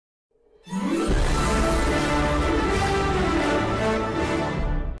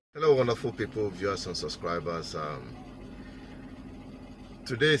Hello wonderful people, viewers and subscribers.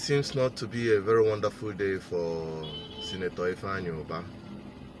 Today seems not to be a very wonderful day for Senator Ifeanyi Ubah,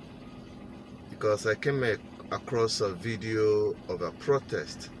 because I came across a video of a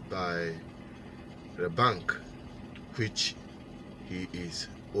protest by the bank which he is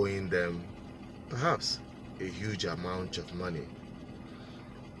owing them perhaps a huge amount of money.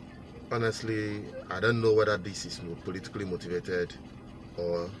 Honestly, I don't know whether this is politically motivated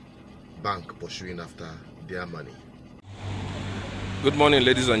or bank pursuing after their money. Good morning,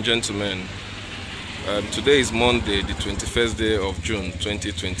 ladies and gentlemen. Today is Monday, the 21st day of June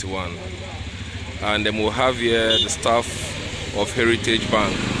 2021, and we'll have here the staff of Heritage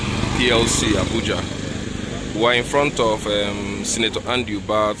Bank Plc Abuja. We are in front of Senator Andy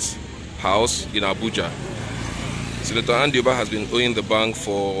Ubah's house in Abuja. Senator Andy Ubah has been owing the bank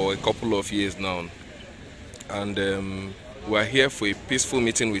for a couple of years now, and we are here for a peaceful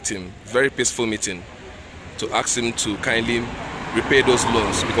meeting with him, very peaceful meeting, to ask him to kindly repay those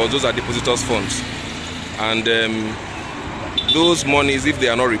loans, because those are depositors' funds, and those monies, if they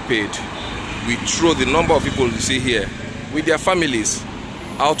are not repaid, we throw the number of people you see here with their families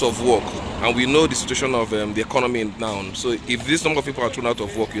out of work, and we know the situation of the economy now. So if this number of people are thrown out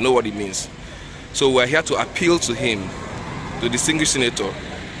of work, you know what it means. So we are here to appeal to him, the distinguished senator,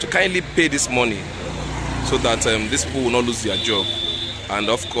 to kindly pay this money so that these people will not lose their job, and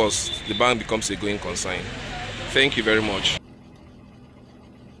of course the bank becomes a going concern. Thank you very much.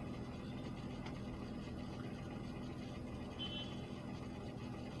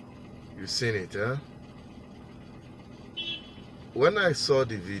 You've seen it, huh? When I saw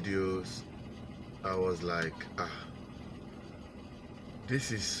the videos, I was like,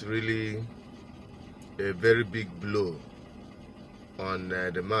 this is really a very big blow on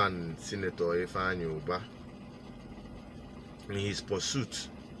the man, Senator Ifeanyi Ubah, in his pursuit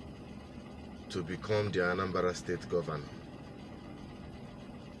to become the Anambra State governor.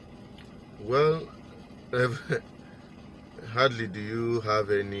 Well, hardly do you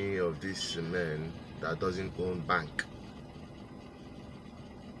have any of these men that doesn't own bank.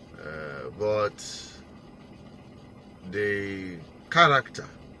 But the character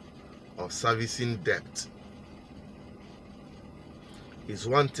of servicing debt is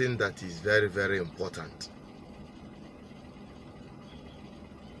one thing that is very, very important.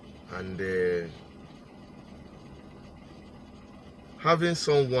 And having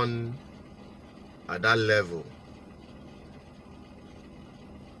someone at that level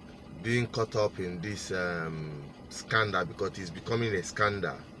being caught up in this scandal, because it's becoming a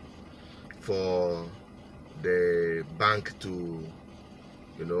scandal for the bank to,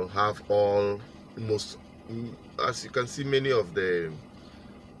 have almost, as you can see, many of the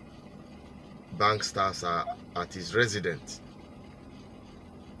bank staffs are at his residence,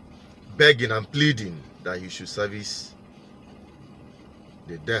 begging and pleading that he should service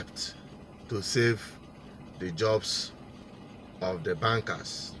the debt to save the jobs of the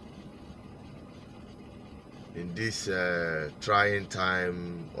bankers in this trying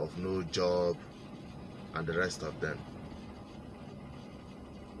time of no job and the rest of them.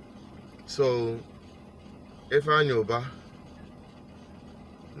 So, Ifeanyi Ubah,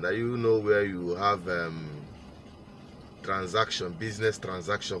 now you know where you have business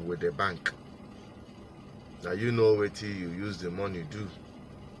transaction with the bank. Now you know what you use the money do.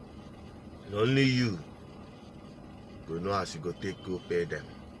 And only you go know as you go pay them.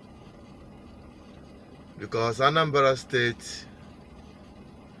 Because Anambra State,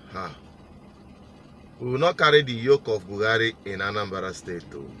 we will not carry the yoke of Buhari in Anambra State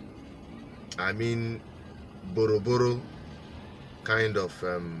too. I mean, boro kind of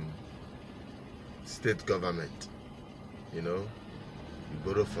state government. You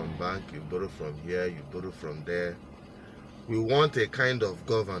borrow from bank, you borrow from here, you borrow from there. We want a kind of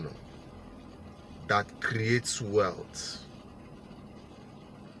governor that creates wealth.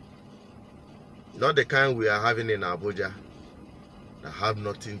 Not the kind we are having in Abuja that have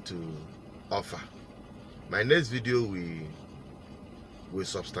nothing to offer. My next video will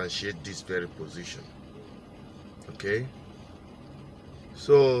substantiate this very position. Okay?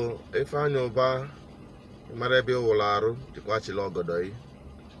 So, Ifeanyi Ubah,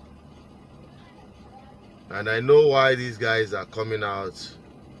 and I know why these guys are coming out.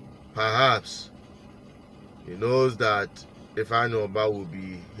 Perhaps he knows that Ifeanyi Ubah will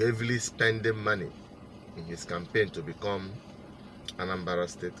be heavily spending money in his campaign to become Anambra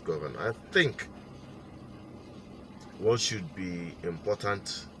State governor. I think what should be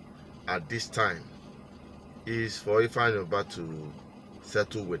important at this time is for Ifeanyi Ubah to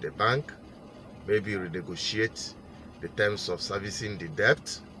settle with the bank, maybe renegotiate the terms of servicing the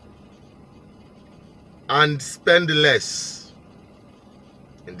debt, and spend less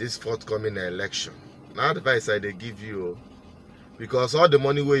in this forthcoming election. Now advice I dey give you, because all the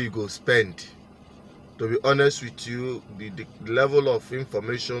money where you go spend, to be honest with you, the level of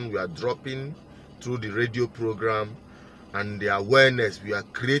information we are dropping through the radio program and the awareness we are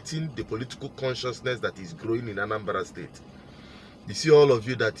creating, the political consciousness that is growing in Anambra State. You see all of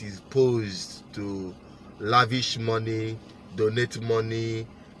you that is posed to lavish money, donate money,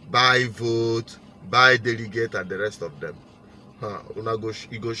 buy vote, buy delegate, and the rest of them.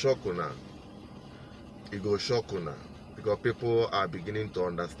 It go shock una. It go shock una, because people are beginning to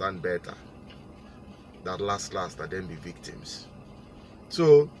understand better that last that them be victims.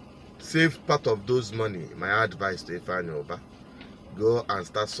 So save part of those money. My advice to Ifeanyi Oba, go and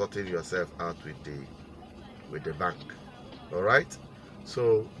start sorting yourself out with the bank. All right,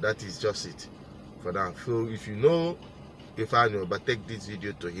 so that is just it for now. So if you know Ifeanyi Oba, take this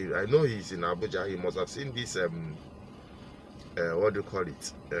video to him. I know he's in Abuja. He must have seen this what do you call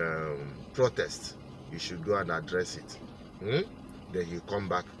it, protest. You should go and address it. Then he'll come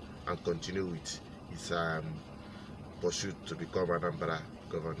back and continue with his pursuit to become Anambra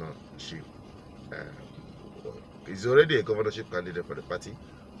governorship. He's already a governorship candidate for the party,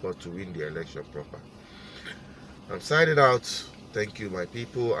 but to win the election proper. I'm signing out. Thank you, my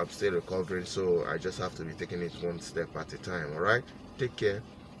people. I'm still recovering, so I just have to be taking it one step at a time. All right, take care,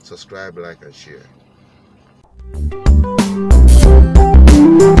 subscribe, like, and share.